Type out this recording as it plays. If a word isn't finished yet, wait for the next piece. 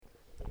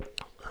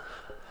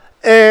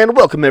And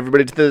welcome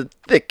everybody to the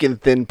Thick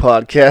and Thin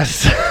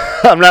podcast.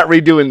 I'm not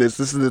redoing this.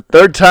 This is the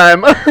third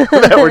time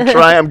that we're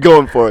trying. I'm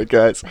going for it,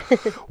 guys.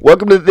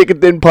 Welcome to the Thick and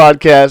Thin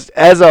podcast.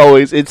 As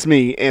always, it's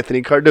me,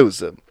 Anthony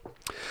Cardoza.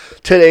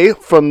 Today,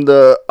 from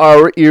the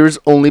Our Ears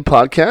Only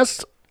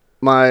podcast,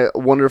 my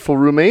wonderful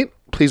roommate.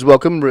 Please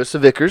welcome Marissa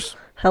Vickers.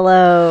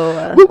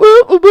 Hello. Woo,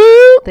 woo, woo,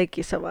 woo. Thank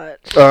you so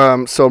much.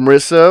 So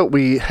Marissa,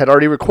 we had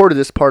already recorded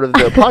this part of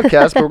the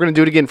podcast, but we're going to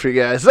do it again for you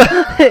guys.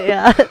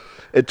 Yeah.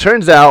 It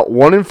turns out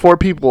 1 in 4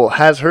 people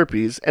has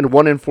herpes and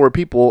 1 in 4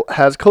 people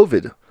has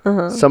COVID.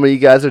 Uh-huh. Some of you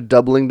guys are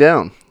doubling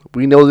down.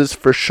 We know this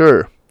for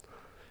sure.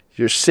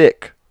 You're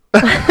sick.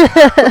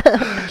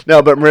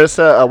 No, but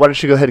Marissa, why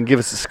don't you go ahead and give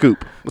us a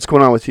scoop? What's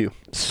going on with you?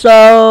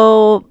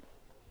 So,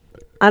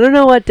 I don't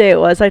know what day it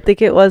was. I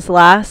think it was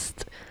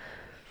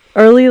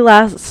early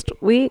last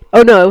week.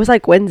 Oh, no, it was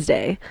like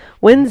Wednesday.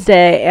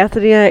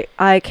 Anthony and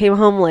I came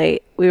home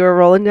late. We were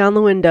rolling down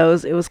the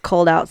windows. It was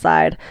cold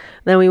outside.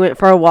 Then we went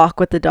for a walk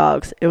with the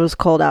dogs. It was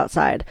cold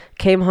outside.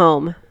 Came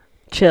home,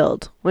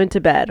 chilled, went to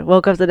bed,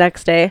 woke up the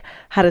next day,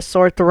 had a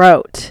sore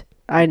throat.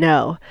 I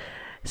know.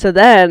 So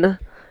then,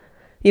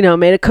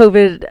 made a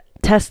COVID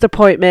test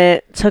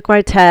appointment, took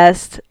my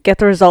test, get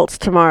the results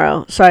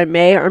tomorrow. So I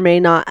may or may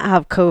not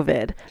have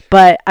COVID.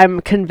 But I'm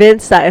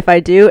convinced that if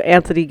I do,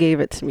 Anthony gave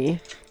it to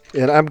me.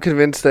 And I'm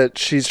convinced that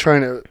she's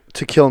trying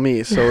to kill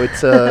me. So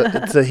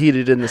it's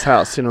heated in this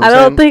house. You know what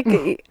I I'm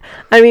don't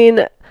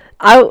saying?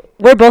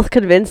 We're both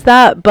convinced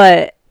that,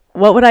 but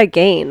what would I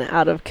gain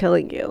out of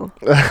killing you?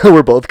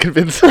 We're both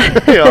convinced.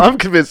 I'm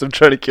convinced I'm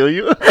trying to kill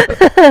you.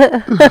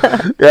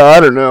 Yeah, I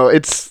don't know.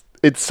 It's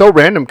so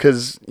random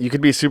because you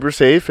could be super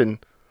safe and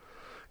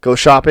go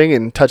shopping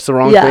and touch the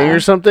wrong thing or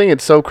something.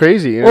 It's so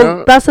crazy. You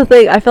know? That's the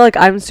thing. I feel like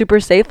I'm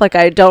super safe. Like,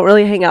 I don't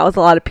really hang out with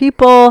a lot of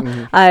people.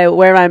 Mm-hmm. I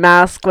wear my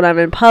mask when I'm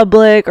in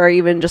public or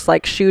even just,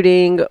 like,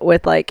 shooting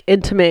with, like,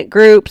 intimate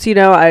groups.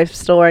 I'm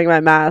still wearing my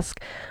mask.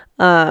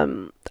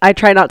 I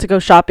try not to go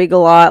shopping a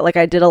lot. Like,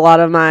 I did a lot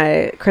of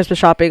my Christmas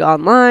shopping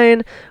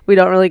online. We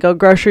don't really go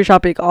grocery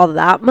shopping all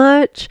that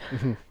much.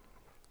 Mm-hmm.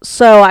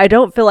 So I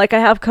don't feel like I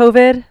have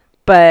COVID,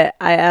 but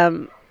I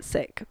am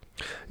sick.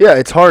 Yeah,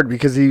 it's hard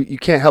because you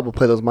can't help but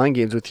play those mind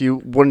games with you.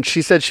 When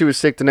she said she was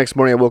sick the next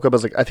morning, I woke up, I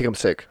was like, I think I'm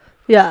sick.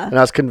 Yeah. And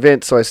I was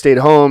convinced, so I stayed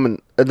home.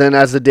 And then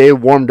as the day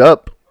warmed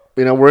up,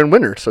 we're in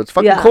winter, so it's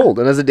fucking cold.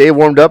 And as the day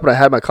warmed up and I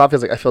had my coffee, I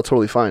was like, I feel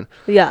totally fine.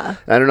 Yeah.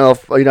 And I don't know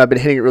if, I've been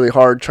hitting it really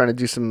hard, trying to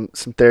do some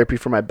therapy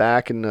for my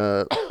back and,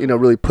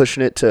 really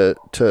pushing it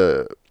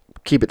to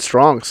keep it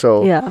strong.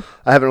 So yeah.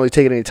 I haven't really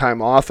taken any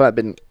time off. I've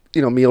been,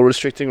 meal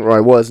restricting, or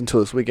I was until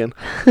this weekend.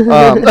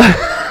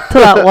 Till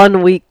that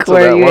 1 week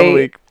where you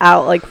ate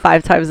out like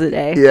 5 times a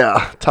day.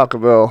 Yeah, Taco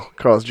Bell,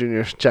 Carl's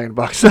Jr., Jack in the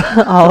Box.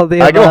 All of the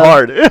I go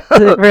hard.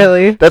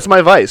 Really? That's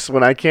my vice.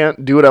 When I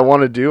can't do what I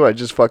want to do, I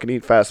just fucking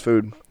eat fast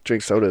food,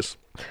 drink sodas.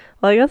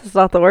 Well, I guess it's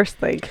not the worst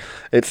thing.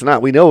 It's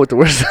not. We know what the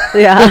worst.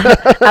 Yeah.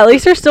 At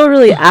least you're still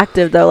really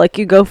active though. Like,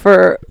 you go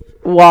for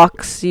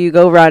walks, you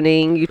go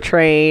running, you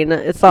train.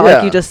 It's not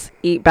like you just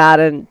eat bad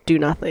and do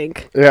nothing.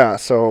 Yeah,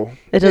 so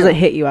it doesn't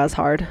hit you as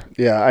hard.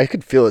 Yeah, I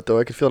could feel it though.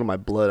 I could feel it in my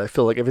blood. I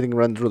feel like everything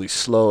runs really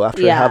slow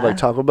after I have like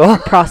Taco Bell.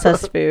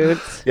 Processed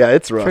foods. Yeah,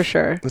 it's rough. For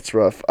sure. It's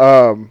rough.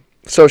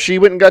 So she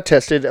went and got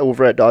tested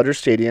over at Dodger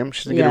Stadium.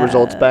 She's going to get her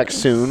results back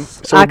soon.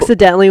 So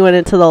accidentally went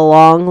into the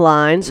long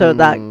line, so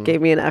that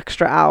gave me an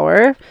extra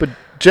hour. But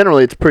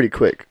generally, it's pretty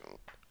quick,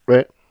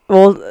 right?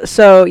 Well,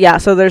 so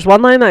there's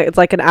one line that it's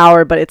like an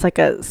hour, but it's like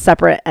a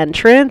separate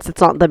entrance. It's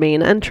not the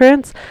main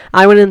entrance.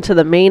 I went into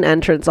the main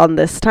entrance on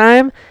this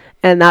time,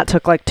 and that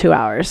took like 2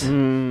 hours.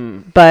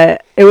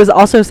 But it was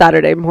also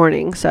Saturday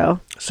morning,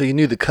 so. So you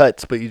knew the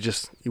cuts, but you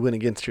went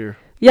against your...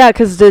 Yeah,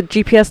 because the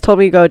GPS told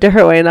me to go a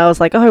different way, and I was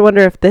like, oh, I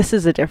wonder if this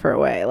is a different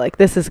way. Like,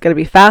 this is going to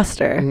be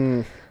faster.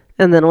 And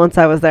then once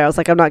I was there, I was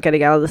like, I'm not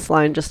getting out of this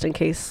line just in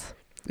case.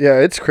 Yeah,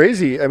 it's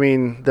crazy. I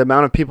mean, the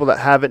amount of people that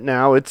have it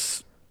now,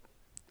 it's...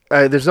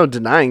 there's no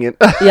denying it.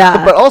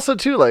 Yeah. But also,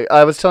 too, like,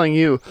 I was telling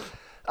you,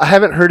 I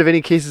haven't heard of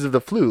any cases of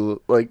the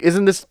flu. Like,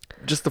 isn't this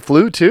just the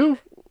flu, too?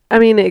 I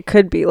mean, it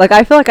could be. Like,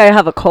 I feel like I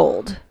have a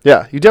cold.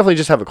 Yeah, you definitely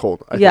just have a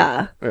cold. I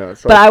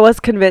think. But I was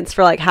convinced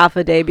for, like, half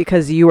a day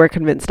because you were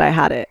convinced I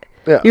had it.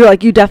 Yeah. You were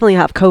like, you definitely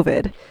have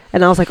COVID.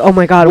 And I was like, oh,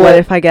 my God, what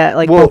if I get,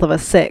 like, both of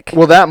us sick?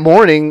 Well, that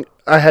morning,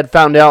 I had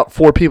found out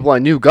 4 people I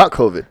knew got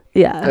COVID.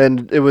 Yeah.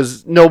 And it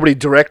was nobody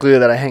directly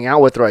that I hang out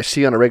with or I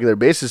see on a regular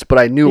basis, but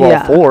I knew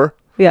all 4.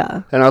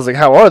 Yeah. And I was like,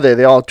 how are they?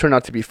 They all turned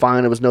out to be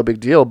fine. It was no big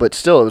deal. But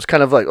still, it was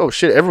kind of like, oh,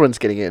 shit, everyone's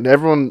getting it. And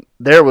everyone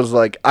there was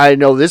like, I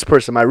know this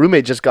person. My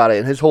roommate just got it,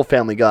 and his whole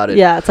family got it.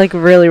 Yeah, it's like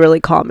really,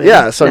 really common.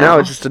 Yeah, so now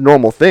it's just a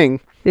normal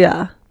thing.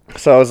 Yeah.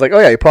 So I was like, oh,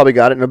 yeah, you probably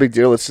got it. No big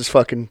deal. Let's just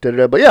fucking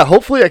da-da-da. But yeah,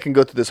 hopefully I can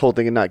go through this whole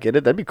thing and not get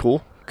it. That'd be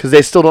cool. Because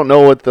they still don't know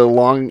what the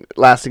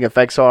long-lasting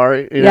effects are.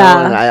 You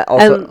know?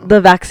 And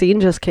the vaccine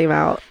just came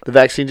out. The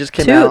vaccine just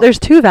came out? There's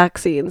 2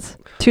 vaccines.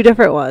 2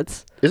 different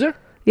ones. Is there?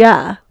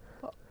 Yeah.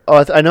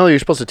 Oh, I know you're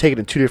supposed to take it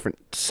in 2 different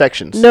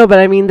sections. No, but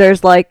I mean,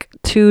 there's like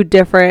 2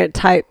 different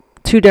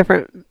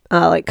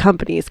like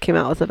companies came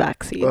out with a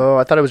vaccine. Oh,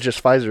 I thought it was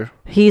just Pfizer.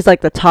 He's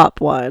like the top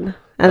one.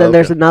 and then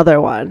there's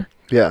another one.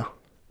 Yeah.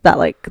 That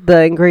like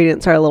the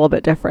ingredients are a little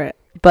bit different.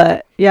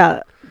 But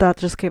yeah, that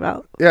just came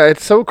out. Yeah,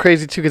 it's so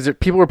crazy too because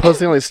people were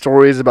posting all these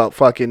stories about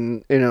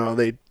fucking,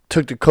 they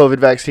took the COVID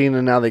vaccine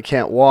and now they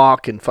can't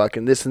walk and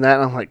fucking this and that.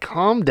 And I'm like,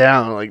 calm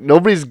down. Like,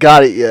 nobody's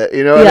got it yet,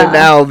 And then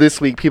now this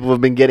week people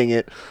have been getting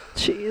it.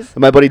 Jeez.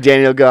 And my buddy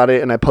Daniel got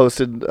it, and I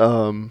posted,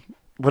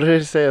 what did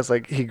I say? I was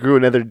like, he grew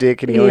another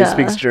dick and he only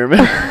speaks German.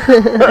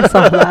 I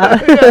saw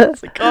that.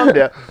 It's like, calm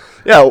down.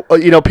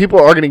 Yeah, people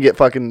are going to get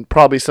fucking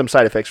probably some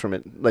side effects from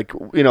it. Like,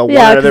 one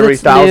out of every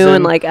 1,000. New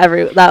and like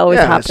that always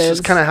happens. It's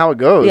just kind of how it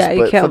goes. Yeah,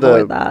 you can't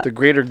avoid that. The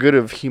greater good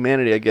of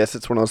humanity, I guess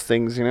it's one of those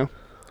things,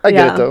 I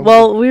get it though.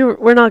 Well,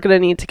 we're not going to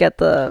need to get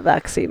the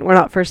vaccine. We're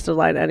not first in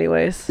line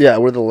anyways. Yeah,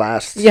 we're the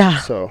last. Yeah.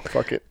 So,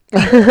 fuck it.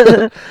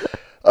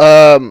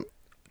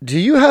 Do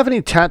you have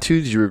any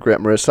tattoos you regret,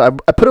 Marissa?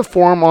 I put a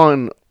form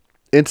on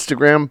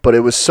Instagram, but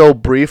it was so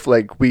brief.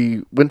 Like,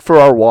 we went for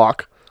our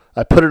walk.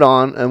 I put it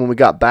on, and when we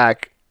got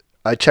back,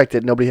 I checked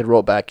it. Nobody had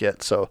wrote back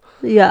yet, so.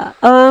 Yeah.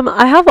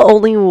 I have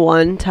only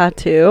one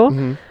tattoo,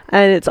 Mm-hmm.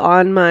 and it's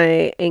on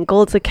my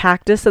ankle. It's a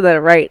cactus, and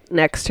then right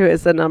next to it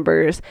is the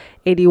numbers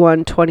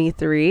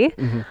 8123.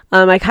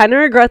 Mm-hmm. I kind of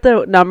regret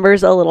the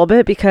numbers a little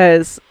bit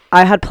because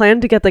I had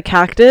planned to get the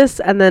cactus,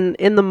 and then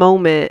in the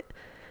moment,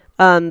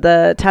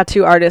 the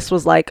tattoo artist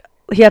was like,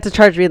 he had to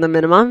charge me the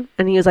minimum,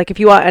 and he was like, if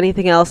you want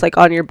anything else like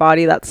on your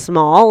body that's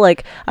small,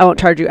 like I won't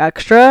charge you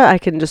extra, I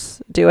can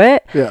just do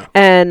it. Yeah.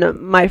 And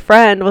my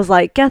friend was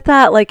like, get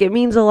that, like it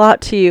means a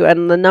lot to you.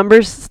 And the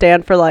numbers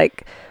stand for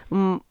like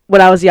when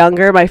I was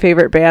younger, my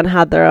favorite band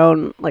had their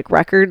own like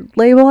record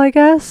label, I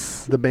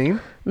guess. The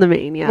Bane? The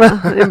Maine,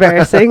 yeah.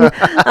 Embarrassing.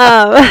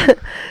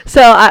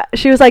 So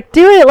she was like,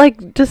 do it,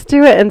 like just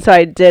do it. And so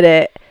I did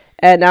it,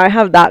 and now I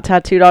have that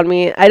tattooed on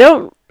me.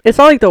 It's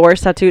not like the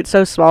worst tattoo. It's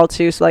so small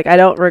too. So like I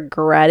don't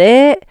regret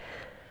it,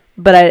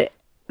 but I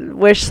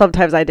wish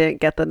sometimes I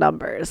didn't get the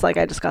numbers. Like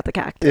I just got the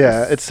cactus.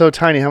 Yeah, it's so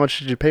tiny. How much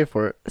did you pay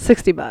for it?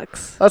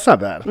 $60. That's not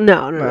bad.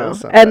 No.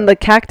 That's not And bad. the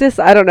cactus,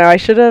 I don't know.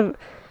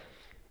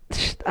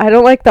 I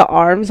don't like the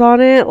arms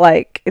on it.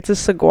 Like it's a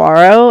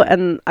saguaro,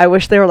 and I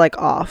wish they were like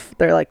off.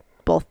 They're like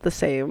both the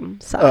same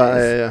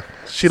size. Yeah.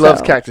 She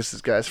loves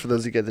cactuses, guys. For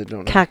those of you guys that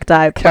don't know.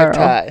 Cacti, plural.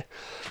 Cacti.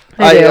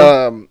 I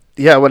do.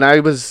 Yeah, when I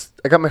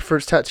got my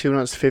first tattoo when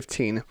I was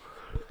 15.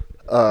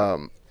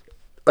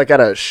 Like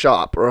at a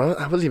shop, or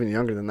I was even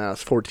younger than that. I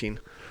was 14.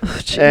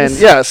 And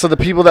yeah, so the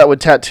people that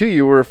would tattoo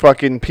you were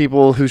fucking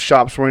people whose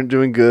shops weren't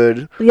doing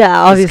good.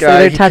 Yeah, obviously guy,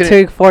 they're he couldn't-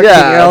 tattooing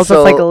 14-year-olds.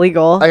 so That's like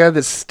illegal. I got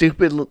this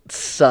stupid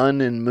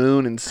sun and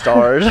moon and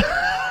stars.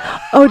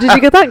 Oh, did you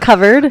get that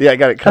covered? Yeah, I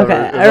got it covered.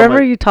 Okay, It was I on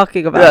remember you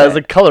talking about Yeah, it. it was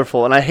like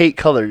colorful, and I hate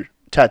color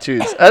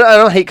tattoos. I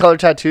don't hate color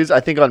tattoos.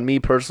 I think on me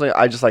personally,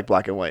 I just like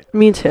black and white.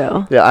 Me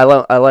too. Yeah,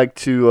 I like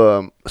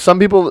to. Some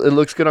people it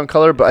looks good on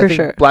color, but I think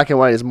sure. black and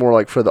white is more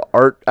like for the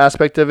art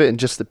aspect of it and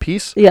just the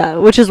piece. Yeah,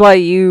 which is why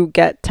you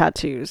get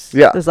tattoos.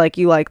 Yeah. It's like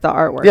you like the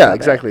artwork. Yeah, of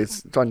exactly.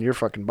 It's on your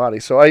fucking body.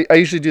 So I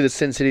usually do the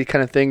Sin City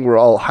kind of thing where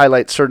I'll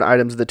highlight certain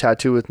items of the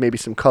tattoo with maybe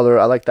some color.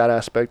 I like that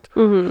aspect.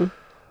 Mm-hmm.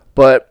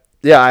 But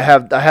yeah, I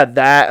had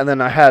that, and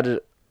then I had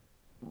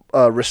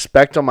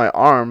respect on my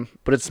arm,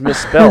 but it's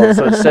misspelled,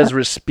 so it says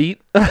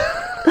respect.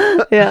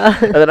 Yeah.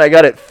 And then I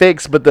got it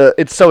fixed, but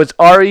it's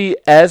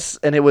RES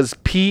and it was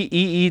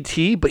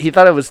PEET, but he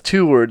thought it was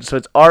two words, so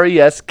it's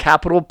RES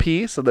capital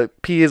P, so the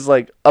P is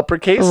like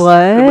uppercase,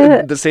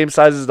 What? the same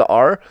size as the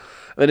R.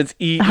 And then it's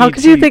EET. How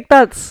could you think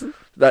that's...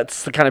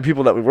 That's the kind of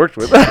people that we worked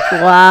with.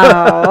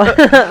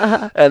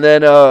 Wow. And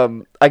then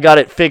I got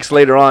it fixed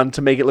later on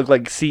to make it look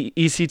like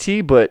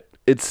ECT, but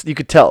you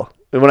could tell.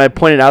 And when I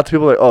pointed out to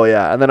people, like, oh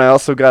yeah. And then I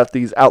also got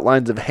these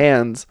outlines of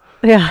hands.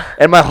 Yeah.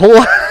 And my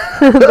whole...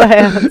 The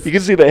hands. You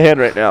can see the hand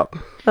right now.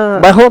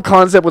 My whole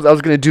concept was I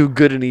was going to do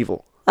good and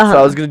evil. So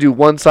I was going to do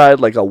one side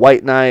like a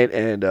white knight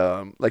and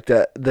like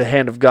the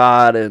hand of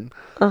God and,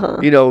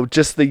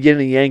 just the yin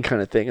and yang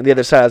kind of thing. And the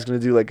other side I was going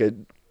to do like a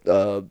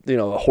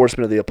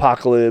horseman of the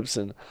apocalypse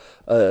and,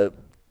 I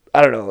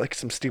don't know, like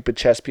some stupid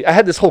chess piece. I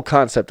had this whole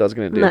concept I was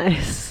going to do.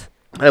 Nice.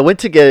 I went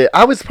to get it.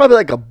 I was probably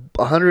like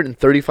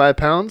 135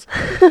 pounds.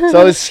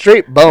 So I was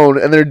straight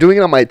bone, and they're doing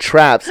it on my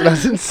traps. And I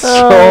was in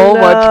so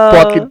much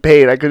fucking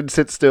pain. I couldn't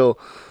sit still.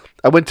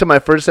 I went to my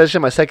first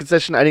session. My second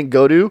session, I didn't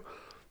go to.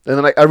 And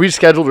then I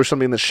rescheduled or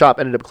something. The shop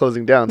ended up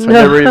closing down. So I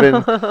never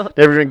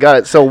even got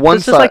it. So one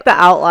It's side. just like the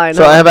outline.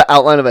 So I have an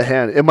outline of a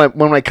hand. And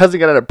when my cousin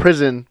got out of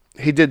prison,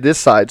 he did this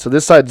side. So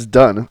this side's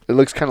done. It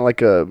looks kind of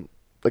like a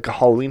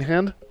Halloween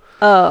hand.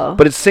 Oh.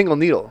 But it's single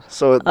needle.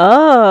 So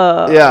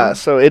Yeah,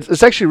 so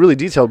it's actually really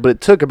detailed, but it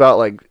took about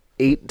like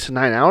 8 to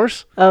 9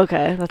 hours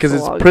Okay. because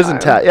it's prison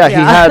tat. Yeah, he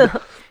had.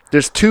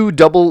 There's two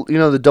double,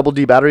 the double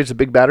D batteries, the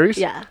big batteries.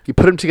 Yeah. You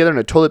put them together in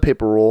a toilet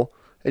paper roll,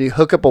 and you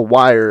hook up a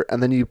wire,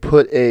 and then you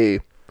put a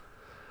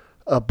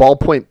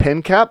ballpoint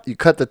pen cap. You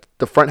cut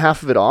the front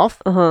half of it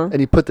off, and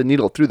you put the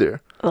needle through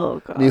there. Oh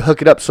god. And you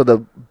hook it up so the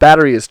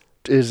battery is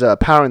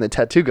powering the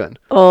tattoo gun.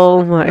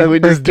 Oh my. And we're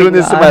just freaking doing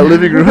this in God. my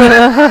living room.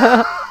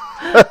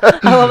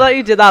 I love that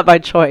you did that by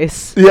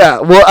choice. Yeah,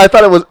 well,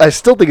 I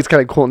still think it's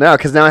kind of cool now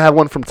because now I have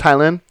one from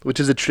Thailand, which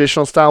is a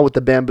traditional style with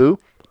the bamboo.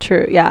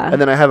 True, yeah.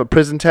 And then I have a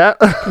prison tat.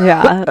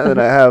 Yeah. And then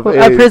I have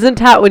a prison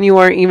tat when you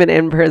weren't even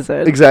in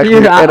prison. Exactly.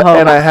 You're at home.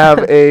 And I have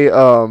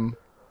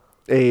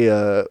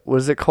what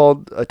is it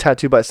called? A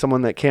tattoo by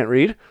someone that can't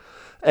read.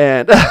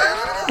 And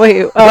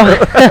wait,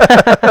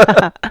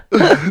 oh.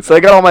 So I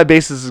got all my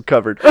bases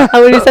covered.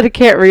 When you said I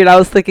can't read, I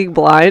was thinking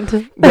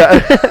blind.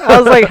 Yeah. I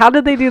was like, how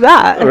did they do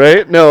that?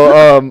 Right?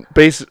 No,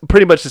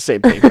 pretty much the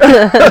same thing.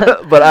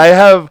 But I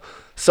have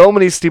so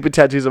many stupid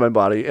tattoos on my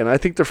body, and I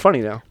think they're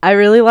funny now. I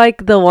really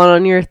like the one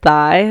on your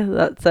thigh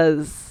that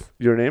says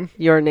Your name?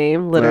 Your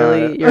name,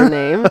 literally your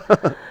name.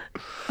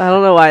 I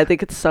don't know why. I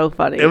think it's so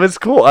funny. It was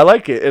cool. I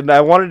like it. And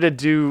I wanted to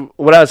do,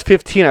 when I was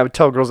 15, I would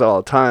tell girls that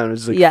all the time. It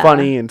was like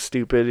funny and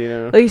stupid, you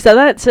know. Well, you said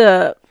that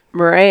to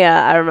Maria,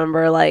 I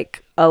remember,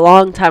 like a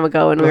long time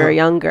ago when we were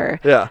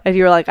younger. Yeah. And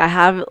you were like, I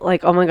have,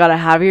 like, oh my God, I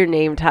have your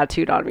name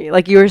tattooed on me.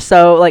 Like, you were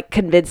so, like,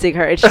 convincing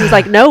her. And she was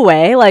like, no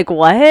way. Like,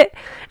 what?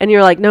 And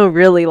you're like, no,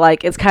 really.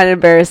 Like, it's kind of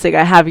embarrassing.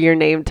 I have your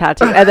name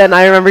tattooed. And then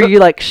I remember you,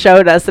 like,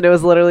 showed us, and it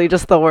was literally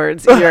just the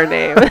words, your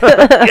name.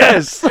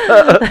 Yes.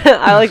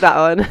 I like that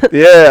one.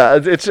 Yeah.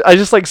 I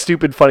just like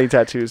stupid, funny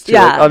tattoos, too.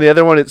 Yeah. Like, on the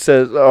other one, it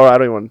says, oh, I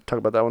don't even want to talk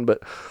about that one,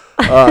 but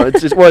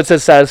it's just, well, it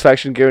says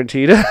satisfaction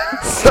guaranteed. And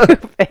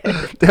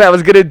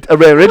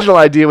my original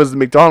idea was the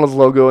McDonald's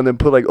logo and then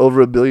put like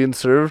over 1 billion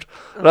served.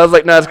 And I was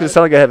like, nah, it's going to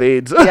sound like I have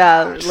AIDS.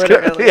 Yeah,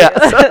 literally. Yeah.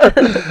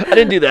 I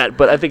didn't do that,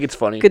 but I think it's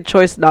funny. Good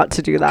choice not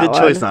to do that. Good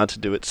choice not to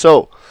do it.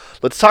 So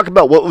let's talk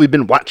about what we've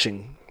been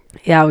watching.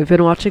 Yeah, we've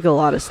been watching a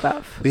lot of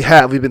stuff. We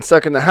have. We've been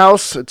stuck in the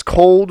house. It's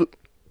cold.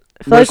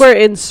 I feel like we're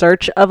in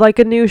search of like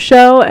a new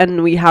show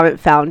and we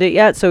haven't found it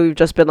yet. So we've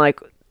just been like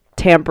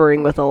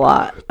tampering with a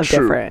lot of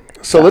different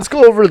So stuff. let's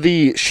go over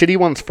the shitty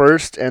ones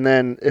first, and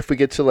then if we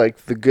get to like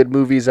the good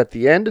movies at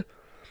the end,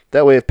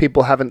 that way if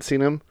people haven't seen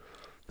them,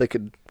 they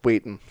could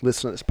wait and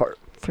listen to this part.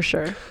 For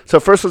sure. So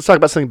first, let's talk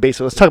about something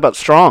basic. Let's talk about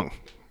Strong.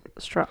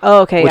 Strong.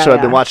 Oh, okay. Which yeah,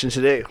 I've been watching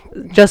today.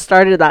 Just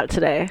started that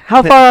today.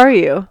 How far are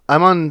you?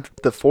 I'm on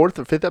the 4th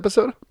or 5th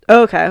episode.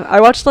 Oh, okay.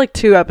 I watched like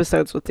 2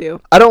 episodes with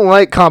you. I don't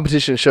like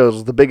competition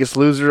shows. The Biggest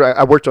Loser.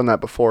 I worked on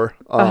that before.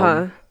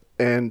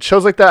 And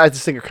shows like that, I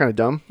just think are kind of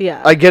dumb.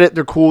 Yeah. I get it.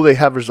 They're cool. They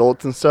have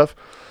results and stuff.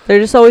 They're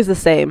just always the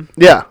same.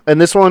 Yeah.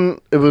 And this one,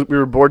 we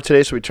were bored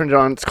today, so we turned it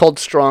on. It's called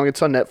Strong.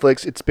 It's on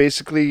Netflix. It's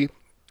basically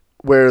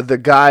where the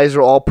guys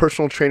are all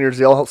personal trainers.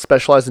 They all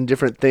specialize in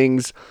different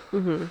things.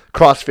 Mm-hmm.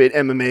 CrossFit,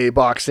 MMA,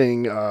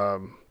 boxing.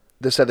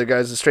 This other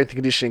guy's a strength and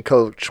conditioning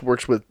coach,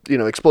 works with,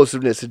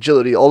 explosiveness,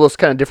 agility, all those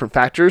kind of different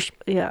factors.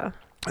 Yeah.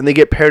 And they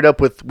get paired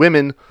up with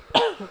women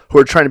who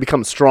are trying to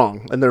become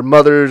strong. And their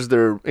mothers,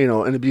 they're,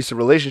 in abusive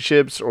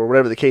relationships or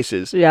whatever the case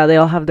is. Yeah, they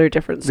all have their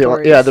different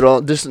stories. They're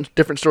all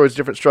different stories,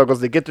 different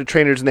struggles. They get their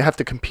trainers and they have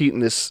to compete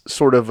in this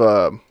sort of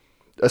a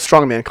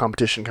strongman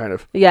competition kind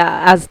of.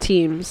 Yeah, as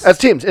teams.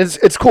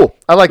 It's cool.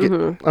 I like it. I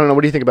don't know.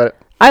 What do you think about it?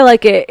 I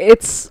like it.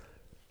 It's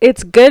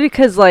good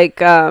because like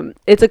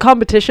it's a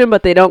competition,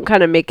 but they don't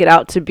kind of make it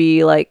out to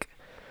be like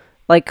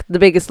The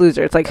Biggest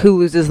Loser. It's like who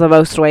loses the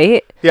most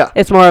weight. Yeah.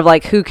 It's more of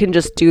like who can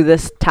just do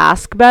this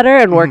task better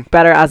and work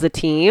better as a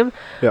team.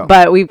 Yeah.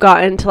 But we've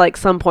gotten to like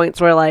some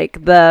points where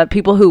like the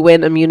people who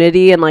win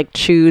immunity and like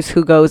choose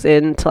who goes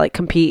in to like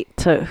compete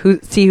to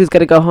see who's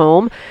gonna go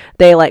home,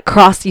 they like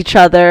cross each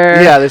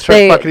other. Yeah, they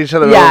start fucking each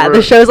other over. Yeah,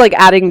 the show's like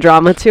adding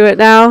drama to it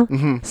now.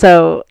 Mm-hmm.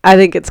 So I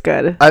think it's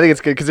good. I think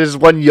it's good because there's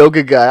one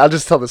yoga guy. I'll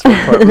just tell this one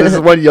part. There's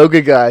one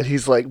yoga guy.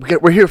 He's like,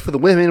 we're here for the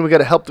women. We got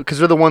to help because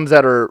they're the ones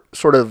that are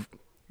sort of.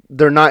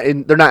 They're not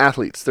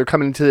athletes. They're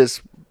coming into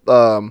this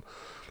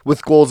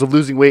with goals of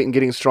losing weight and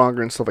getting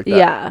stronger and stuff like that.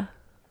 Yeah.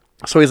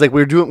 So he's like,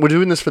 we're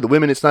doing this for the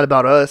women. It's not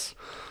about us.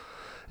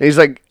 And he's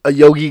like a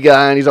yogi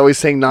guy, and he's always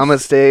saying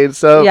namaste and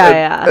stuff.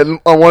 Yeah, and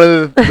on one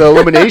of the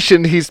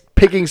elimination, he's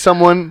picking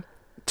someone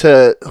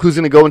who's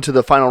going to go into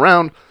the final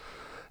round.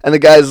 And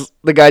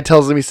the guy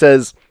tells him, he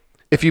says,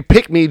 if you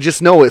pick me,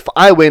 just know if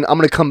I win, I'm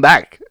going to come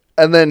back.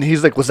 And then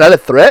he's like, was that a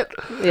threat?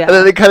 Yeah. And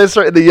then they kind of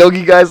start, the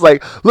yogi guy's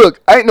like,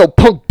 look, I ain't no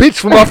punk bitch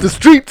from off the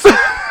streets.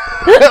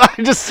 I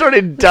just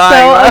started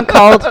dying. So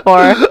uncalled for.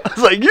 I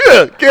was like,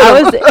 yeah,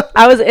 get him.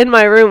 I was in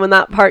my room when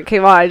that part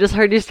came on. I just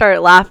heard you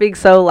start laughing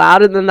so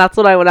loud, and then that's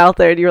when I went out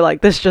there, and you were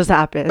like, this just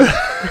happened.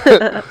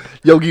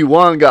 Yogi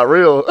Wan got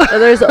real.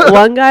 And there's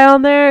one guy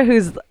on there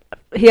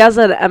he has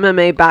an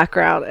MMA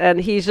background, and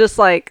he's just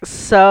like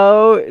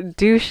so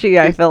douchey.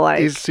 I feel like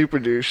he's super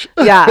douche.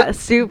 Yeah,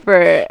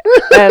 super,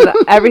 and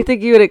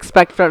everything you would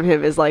expect from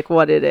him is like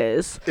what it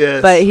is.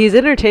 Yes. But he's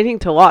entertaining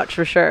to watch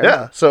for sure.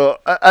 Yeah, so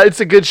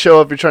it's a good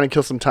show if you're trying to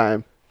kill some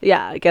time.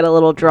 Yeah, get a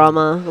little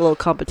drama, a little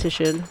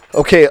competition.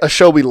 Okay, a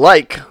show we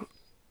like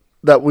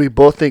that we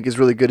both think is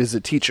really good is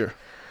A Teacher.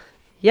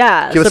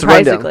 Yeah, Give us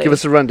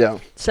a rundown.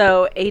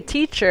 So, A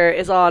Teacher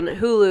is on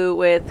Hulu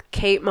with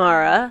Kate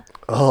Mara.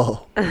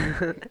 Oh.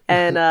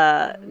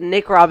 And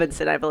Nick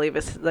Robinson, I believe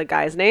is the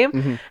guy's name.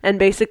 Mm-hmm. And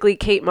basically,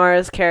 Kate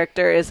Mara's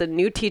character is a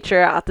new teacher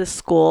at this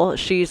school.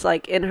 She's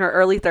like in her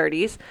early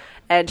 30s.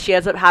 and she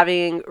ends up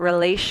having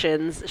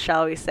relations,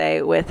 shall we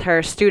say, with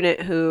her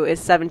student who is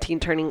 17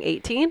 turning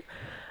 18.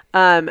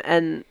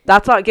 And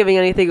that's not giving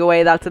anything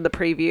away. That's in the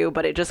preview,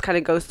 but it just kind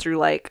of goes through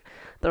like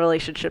the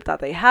relationship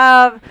that they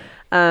have.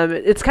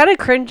 It's kind of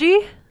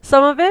cringy,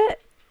 some of it,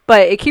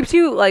 but it keeps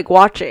you like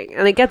watching,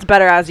 and it gets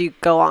better as you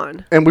go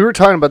on. And we were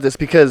talking about this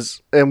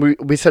because, and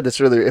we said this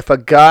earlier, if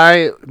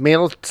a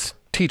male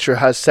teacher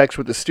has sex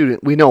with a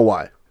student, we know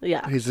why.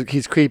 Yeah.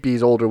 He's creepy,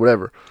 he's older,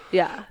 whatever.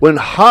 Yeah. When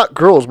hot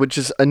girls, which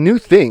is a new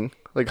thing,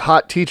 like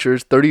hot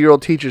teachers,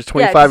 30-year-old teachers,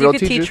 25-year-old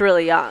teachers. You could teach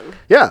really young.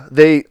 Yeah,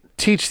 they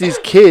teach these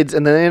kids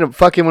and then they end up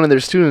fucking one of their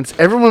students.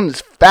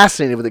 Everyone's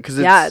fascinated with it because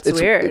it's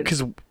weird.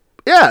 Because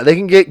they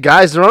can get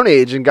guys their own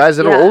age and guys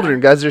that are older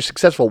and guys that are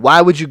successful.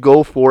 Why would you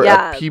go for a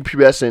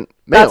prepubescent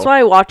male? That's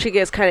why watching it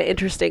is kind of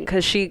interesting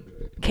because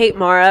Kate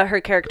Mara,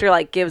 her character,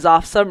 like gives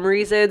off some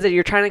reasons, and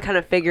you're trying to kind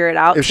of figure it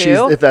out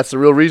if that's the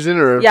real reason,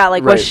 or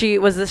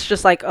was this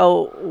just like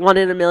 1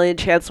 in a million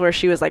chance where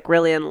she was like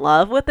really in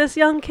love with this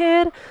young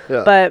kid,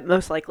 but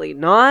most likely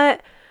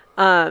not.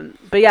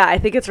 But yeah, I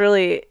think it's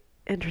really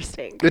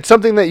interesting. It's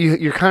something that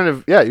you're kind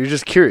of you're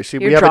just curious.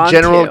 We have a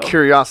general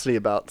curiosity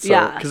about.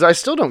 So, because I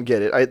still don't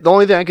get it. The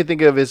only thing I could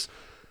think of is,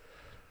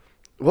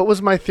 what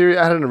was my theory?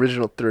 I had an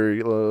original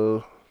theory.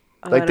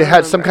 Like they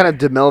had some kind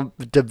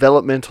of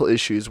developmental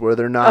issues where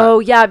they're not. Oh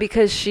yeah,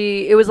 because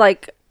it was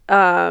like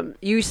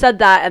you said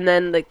that, and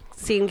then the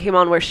scene came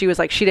on where she was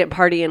like she didn't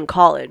party in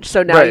college,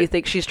 so now you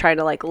think she's trying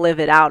to like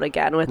live it out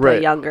again with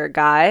a younger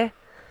guy.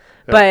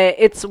 Yeah. But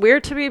it's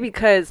weird to me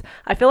because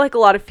I feel like a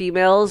lot of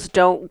females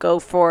don't go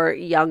for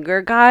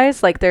younger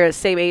guys, like they're the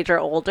same age or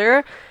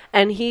older,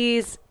 and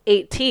he's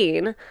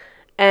 18,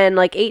 and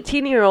like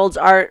 18-year-olds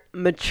aren't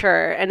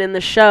mature, and in the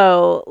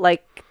show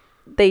like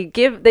they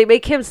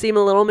make him seem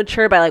a little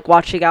mature by like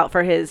watching out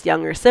for his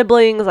younger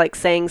siblings, like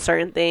saying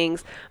certain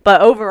things,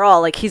 but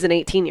overall like he's an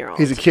 18-year-old.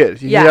 He's a kid.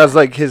 He has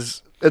like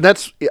his, and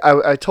that's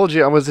I told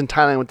you I was in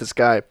Thailand with this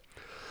guy, and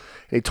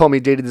he told me he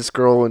dated this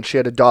girl and she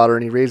had a daughter,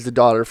 and he raised the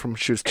daughter from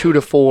she was 2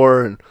 to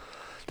 4 and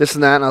this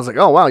and that, and I was like,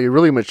 oh wow, you're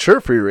really mature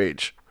for your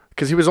age,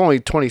 because he was only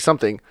 20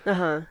 something.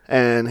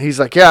 And he's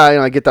like, yeah,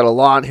 I get that a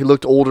lot. And he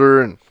looked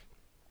older, and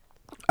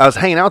I was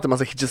hanging out with him. I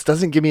was like, he just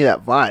doesn't give me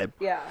that vibe.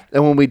 Yeah.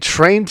 And when we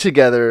trained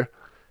together,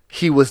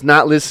 he was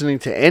not listening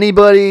to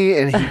anybody,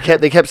 and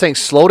they kept saying,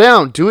 slow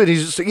down, do it.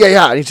 He's just like,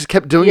 and he just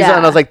kept doing it,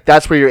 and I was like,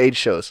 that's where your age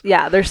shows.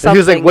 Yeah, there's something. And he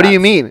was like, what do you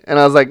mean? And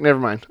I was like, never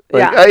mind.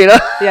 Like,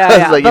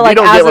 Yeah. Like, but like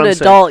as an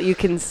adult, you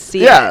can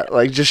see it.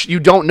 Like just, you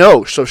don't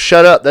know, so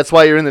shut up. That's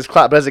why you're in this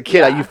class. But as a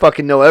kid, you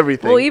fucking know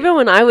everything. Well, even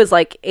when I was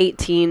like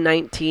 18,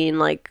 19,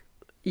 like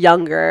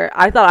younger,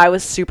 I thought I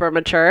was super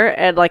mature,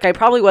 and like I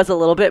probably was a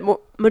little bit more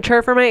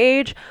mature for my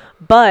age,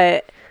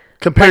 but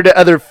compared to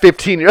other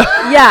 15-year-olds.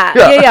 Yeah.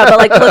 But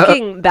like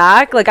looking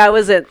back, like I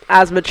wasn't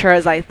as mature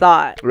as I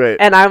thought. Right.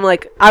 And I'm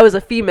like, I was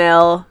a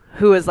female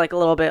who was like a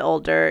little bit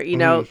older, you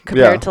know,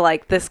 compared to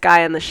like this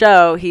guy in the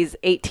show. He's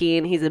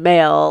 18. He's a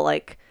male.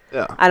 Like,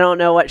 I don't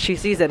know what she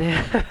sees in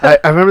him. I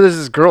remember there's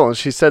this girl, and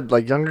she said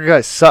like younger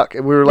guys suck,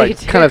 and we were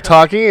like kind of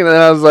talking, and then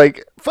I was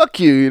like,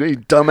 fuck you, you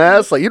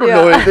dumbass, like you don't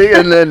know anything.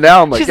 And then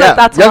now I'm like, like,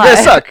 that's young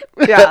guys suck.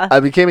 I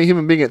became a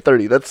human being at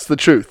 30. That's the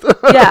truth.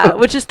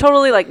 Which is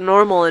totally like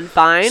normal and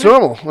fine. It's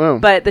normal.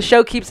 But the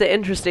show keeps it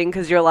interesting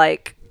because you're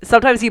like,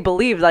 sometimes you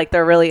believe like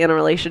they're really in a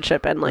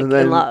relationship and like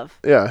in love.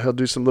 Yeah, he'll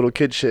do some little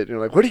kid shit, and you're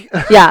like, what are you?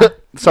 Yeah.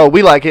 So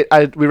we like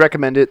it. We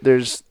recommend it.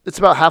 It's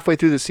about halfway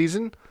through the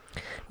season.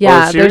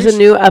 Yeah, there's a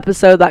new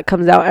episode that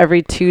comes out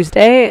every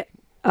Tuesday,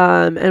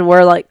 and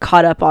we're like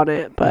caught up on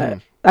it, but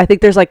I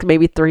think there's like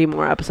maybe 3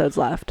 more episodes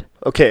left.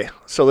 Okay,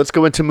 so let's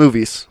go into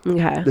movies.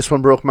 Okay. This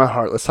one broke my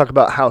heart. Let's talk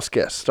about House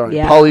Guest, starring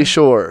Pauly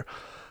Shore,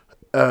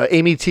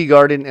 Amy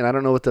Teagarden, and I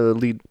don't know what the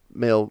lead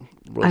male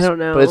was. I don't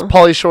know. But it's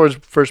Pauly Shore's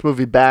first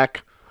movie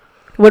back.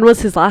 When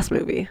was his last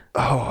movie?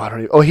 Oh, I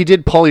don't even. Oh, he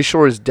did Pauly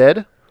Shore is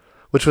Dead,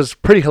 which was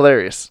pretty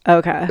hilarious.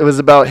 Okay. It was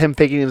about him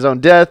faking his own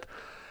death.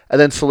 And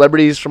then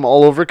celebrities from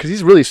all over, because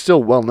he's really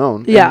still well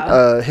known.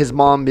 Yeah. And, his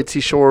mom, Mitzi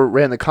Shore,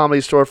 ran the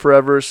Comedy Store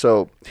forever,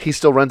 so he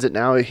still runs it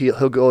now.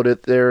 He'll go to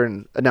there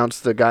and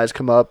announce the guys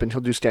come up, and he'll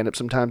do stand-up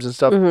sometimes and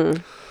stuff.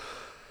 Mm-hmm.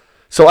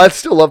 So I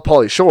still love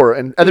Pauly Shore,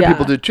 and other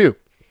people do too.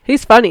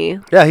 He's funny.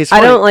 Yeah, he's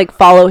funny. I don't like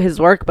follow his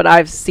work, but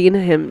I've seen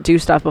him do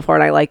stuff before,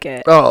 and I like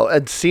it. Oh,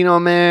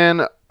 Encino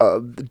Man,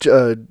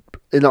 in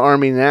the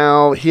Army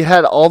Now. He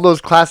had all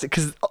those classic,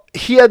 because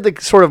he had the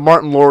sort of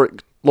Martin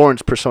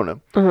Lawrence persona.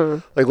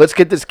 Mm-hmm. Like, let's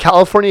get this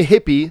California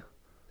hippie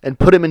and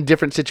put him in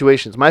different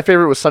situations. My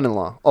favorite was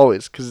Son-in-Law,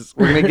 always, because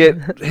we're going to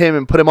get him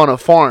and put him on a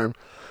farm,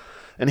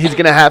 and he's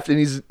going to have to, and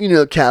he's,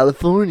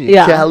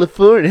 California.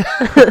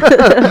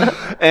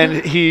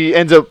 And he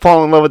ends up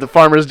falling in love with the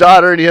farmer's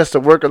daughter, and he has to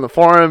work on the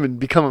farm and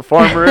become a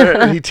farmer,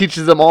 and he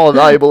teaches them all a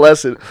valuable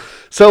lesson.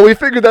 So we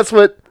figured that's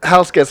what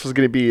House Guest was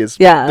going to be,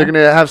 they're going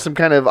to have some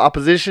kind of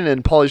opposition,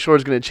 and Pauly Shore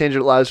is going to change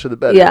their lives for the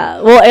better.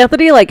 Yeah, well,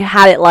 Anthony,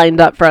 had it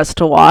lined up for us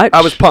to watch.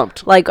 I was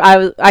pumped.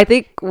 I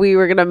think we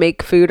were going to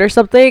make food or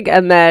something,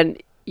 and then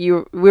we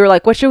were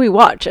like, what should we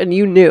watch? And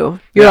you knew.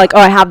 You're Yeah. like, oh,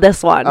 I have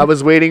this one. I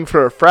was waiting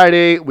for a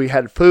Friday. We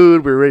had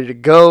food. We were ready to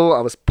go.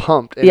 I was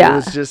pumped. And Yeah. it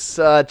was just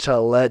such a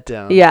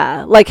letdown.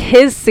 Yeah, like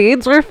his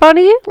scenes were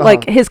funny.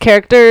 Like his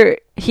character,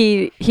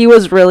 he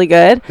was really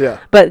good. Yeah.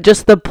 But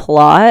just the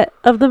plot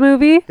of the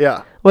movie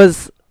Yeah.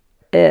 was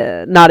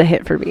not a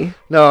hit for me.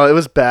 No, it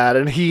was bad.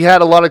 And he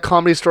had a lot of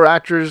Comedy Store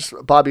actors.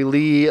 Bobby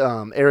Lee,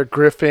 Eric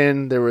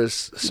Griffin. There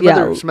was some Yeah,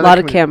 other, a lot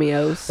of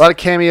cameos. A lot of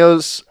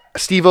cameos.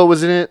 Steve-O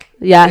was in it.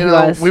 Yeah, You he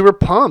know, was. we were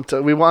pumped. I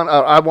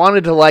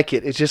wanted to like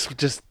it. It just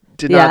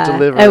did not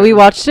deliver. And we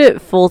watched it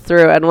full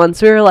through. And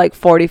once we were like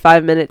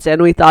 45 minutes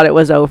in, we thought it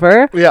was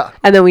over. Yeah.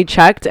 And then we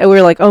checked, and we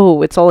were like,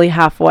 oh, it's only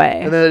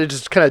halfway. And then it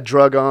just kind of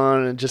drug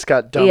on and just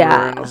got dumber.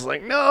 Yeah. And I was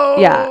like, no.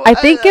 Yeah, I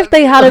think if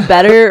they had a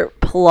better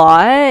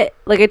plot,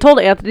 like I told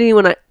Anthony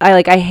when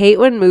I hate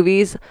when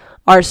movies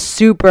are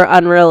super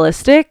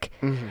unrealistic,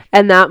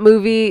 and that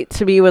movie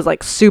to me was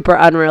like super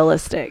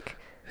unrealistic.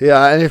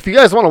 Yeah, and if you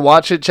guys want to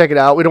watch it, check it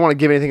out. We don't want to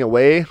give anything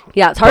away.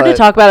 Yeah, it's hard to But-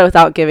 talk about it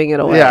without giving it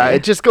away. Yeah,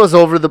 it just goes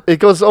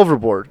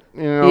overboard.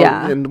 You know?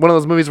 Yeah. And one of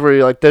those movies where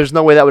you're like, there's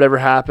no way that would ever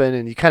happen,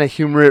 and you kind of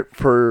humor it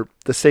for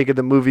the sake of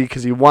the movie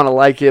because you want to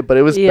like it, but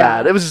it was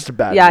bad. It was just a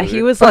bad Yeah, movie.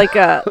 he was like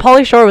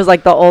Pauly Shore was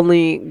like the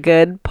only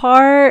good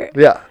part,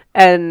 Yeah.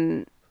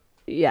 and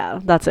yeah,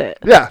 that's it.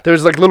 Yeah,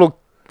 there's like little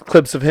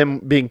clips of him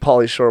being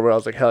Pauly Shore where I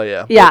was like, hell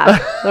yeah. Yeah,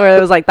 where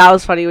it was like that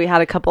was funny. We had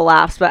a couple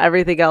laughs, but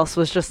everything else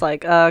was just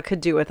like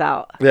could do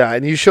without. Yeah,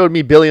 and you showed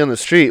me Billy on the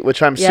Street,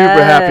 which I'm super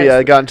happy Yes.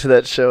 I got into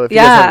that show. If you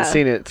guys haven't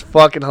seen it, it's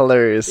fucking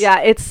hilarious. Yeah,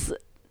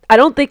 I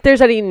don't think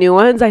there's any new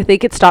ones. I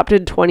think it stopped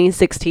in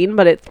 2016,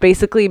 but it's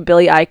basically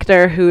Billy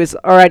Eichner, who's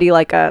already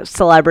like a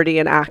celebrity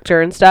and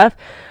actor and stuff.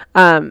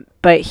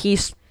 But he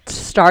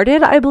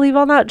started, I believe,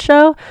 on that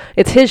show.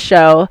 It's his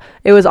show.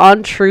 It was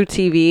on True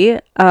TV.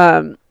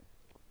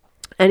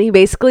 And he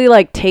basically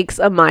like takes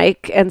a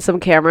mic and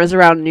some cameras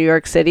around New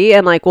York City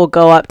and like will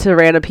go up to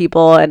random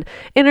people and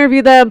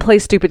interview them, play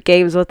stupid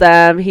games with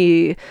them.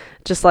 He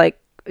just like,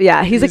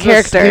 yeah, he's a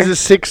character. He's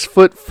a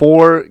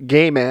 6'4"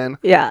 gay man.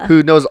 Yeah.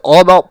 Who knows all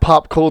about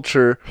pop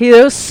culture. He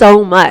knows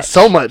so much.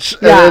 So much.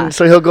 Yeah. And then,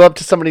 so he'll go up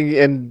to somebody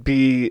and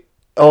be,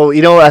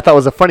 you know what I thought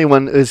was a funny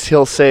one is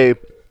he'll say,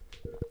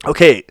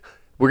 okay,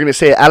 we're going to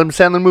say an Adam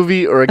Sandler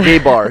movie or a gay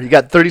bar. You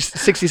got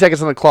 60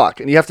 seconds on the clock,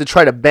 and you have to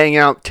try to bang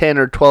out 10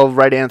 or 12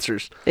 right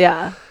answers.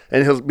 Yeah.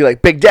 And he'll be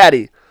like, Big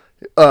Daddy,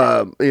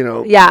 you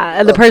know. Yeah,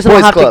 and the person will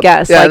Boys have Club. to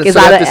guess, Yeah, like, is so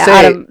you that have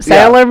an to say,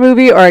 Adam Sandler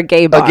movie or a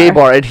gay bar? A gay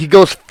bar, and he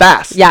goes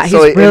fast. Yeah, he's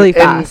really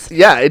and, fast.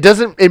 yeah,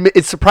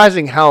 it's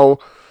surprising how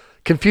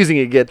confusing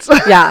it gets.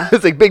 Yeah.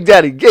 It's like Big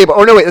Daddy, gay bar.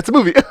 Oh, no, wait, that's a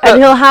movie.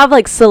 And he'll have,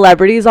 like,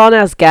 celebrities on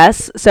as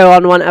guests. So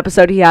on one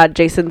episode, he had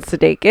Jason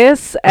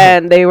Sudeikis,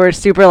 and they were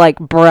super, like,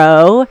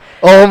 bro.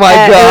 Oh, my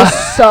And God. it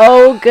was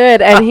so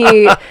good. And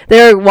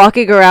they were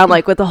walking around,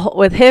 like,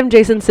 with him,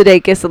 Jason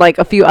Sudeikis, and, like,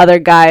 a few other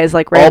guys,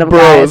 like, random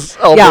bros. guys.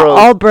 All yeah, bros.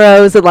 all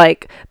bros, and,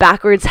 like,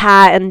 backwards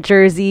hat and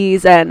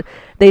jerseys, and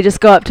they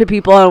just go up to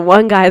people, and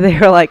one guy, they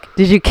were like,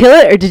 did you kill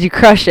it or did you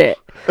crush it?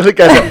 The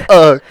guy's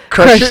like,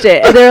 Crushed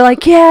it. And they're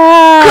like,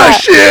 yeah.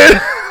 Crush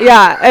it.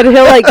 Yeah, and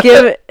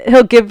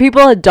he'll give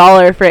people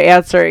 $1 for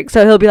answering.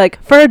 So he'll be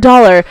like, for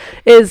 $1,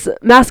 is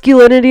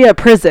masculinity a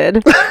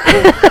prison?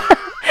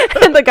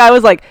 And the guy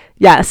was like,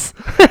 yes.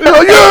 They're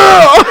like,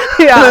 yeah.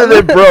 Yeah. And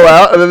then they bro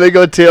out, and then they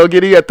go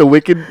tailgating at the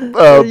Wicked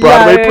Broadway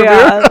premiere.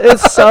 Yeah.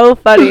 It's so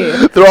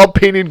funny. They're all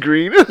painted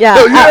green. Yeah.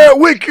 Oh, yeah,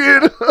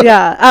 Wicked.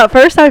 Yeah, at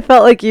first I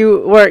felt like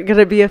you weren't going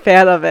to be a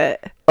fan of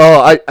it.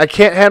 Oh, I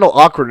can't handle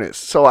awkwardness.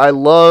 So I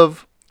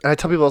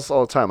tell people this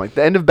all the time, like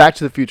the end of Back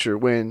to the Future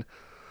when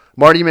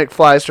Marty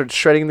McFly starts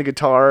shredding the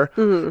guitar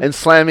and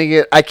slamming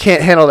it. I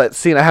can't handle that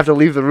scene. I have to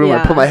leave the room. I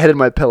Yeah. put my head in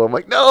my pillow. I'm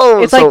like,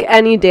 no. It's like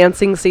any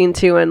dancing scene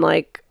too in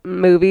like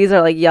movies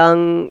or like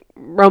young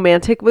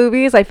romantic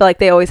movies. I feel like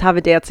they always have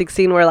a dancing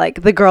scene where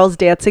like the girl's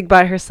dancing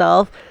by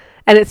herself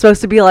and it's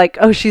supposed to be like,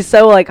 oh, she's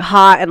so like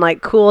hot and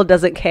like cool,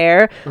 doesn't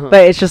care,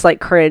 but it's just like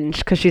cringe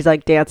because she's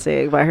like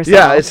dancing by herself.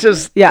 Yeah, it's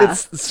just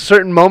it's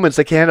certain moments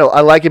I can't handle. I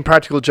like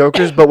Impractical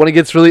Jokers, but when it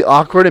gets really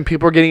awkward and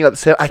people are getting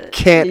upset, I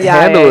can't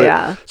handle it.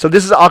 Yeah. So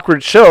this is an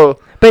awkward show.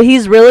 But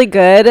he's really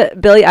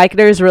good. Billy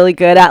Eichner is really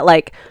good at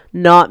like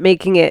not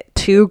making it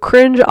too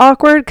cringe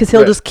awkward because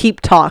he'll Right. just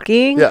keep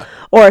talking. Yeah.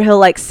 Or he'll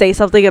like say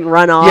something and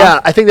run off. Yeah,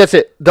 I think that's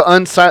it.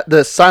 The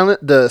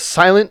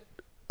silent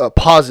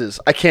pauses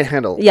I can't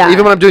handle. Yeah.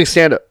 Even when I'm doing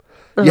stand up.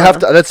 You have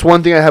to. That's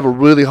one thing I have a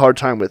really hard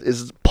time with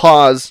is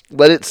pause,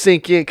 let it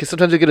sink in, because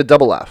sometimes you get a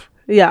double laugh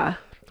Yeah.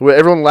 where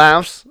everyone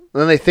laughs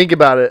and then they think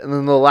about it and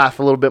then they'll laugh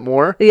a little bit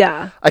more.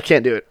 Yeah. I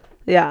can't do it.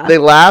 Yeah. They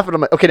laugh and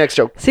I'm like, okay, next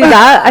joke. See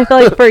that? I feel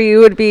like for you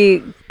would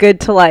be good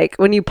to like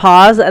when you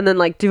pause and then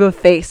like do a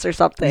face or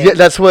something. Yeah,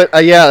 that's what.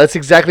 That's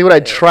exactly what I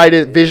try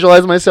to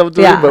visualize myself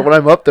doing. Yeah. But when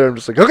I'm up there, I'm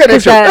just like, okay,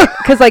 next joke.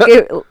 Because like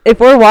if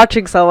we're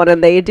watching someone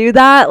and they do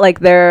that,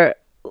 like they're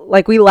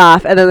like we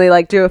laugh and then they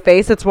like do a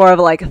face. It's more of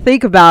a like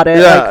think about it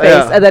Yeah, like face,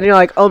 yeah. and then you're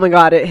like, oh my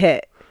god, it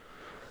hit.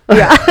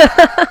 Yeah.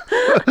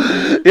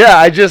 Yeah,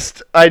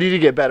 I need to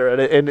get better at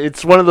it, and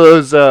it's one of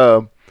those.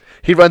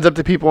 he runs up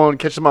to people and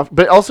catches them off.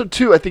 But also,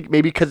 too, I think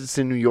maybe because it's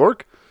in New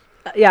York.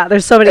 Yeah,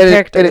 there's so many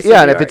characters.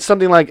 And if it's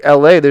something like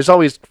L.A., there's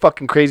always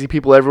fucking crazy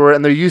people everywhere,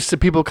 and they're used to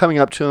people coming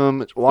up to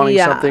him wanting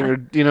something,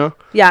 or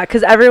Yeah,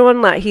 because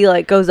everyone that he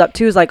like goes up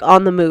to is like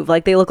on the move.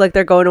 Like they look like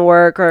they're going to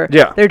work or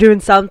they're doing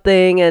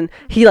something, and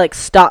he like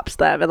stops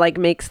them and like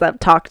makes them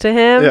talk to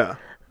him. Yeah.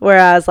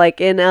 Whereas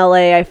like in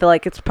LA, I feel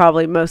like it's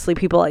probably mostly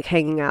people like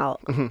hanging out.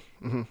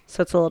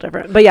 So it's a little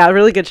different. But yeah,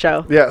 really good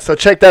show. Yeah, so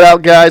check that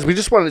out, guys. We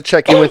just wanted to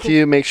check in with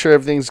you, make sure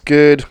everything's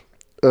good.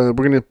 We're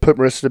going to put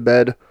Marissa to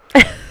bed.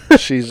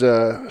 She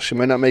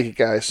might not make it,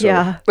 guys. So.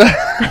 Yeah.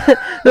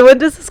 When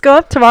does this go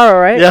up? Tomorrow,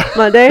 right? Yeah.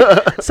 Monday?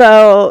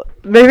 So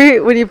maybe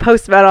when you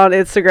post about it on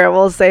Instagram,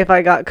 we'll say if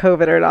I got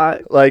COVID or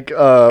not. Like,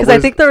 because I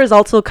think the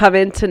results will come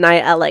in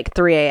tonight at like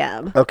 3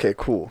 a.m. Okay,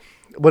 cool.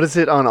 What is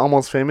it on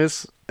Almost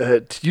Famous?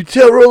 You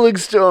tell Rolling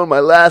Stone my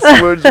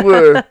last words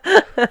were,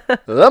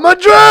 I'm on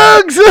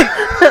drugs!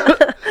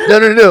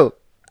 No.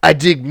 I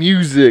dig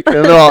music.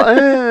 And they're all,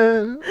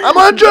 I'm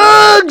on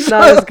drugs!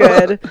 Not as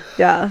good.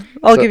 Yeah.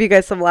 I'll give you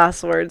guys some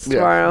last words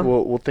tomorrow.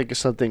 We'll think of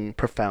something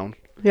profound.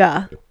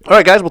 Yeah. All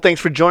right, guys. Well,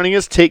 thanks for joining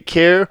us. Take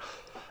care.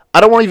 I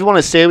don't even want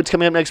to say what's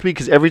coming up next week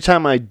because every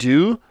time I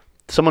do,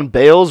 someone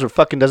bails or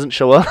fucking doesn't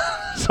show up.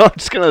 So I'm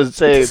just going to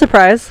say, it's a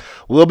surprise.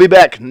 We'll be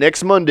back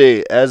next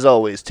Monday, as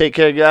always. Take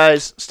care,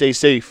 guys. Stay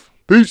safe.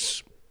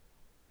 Peace.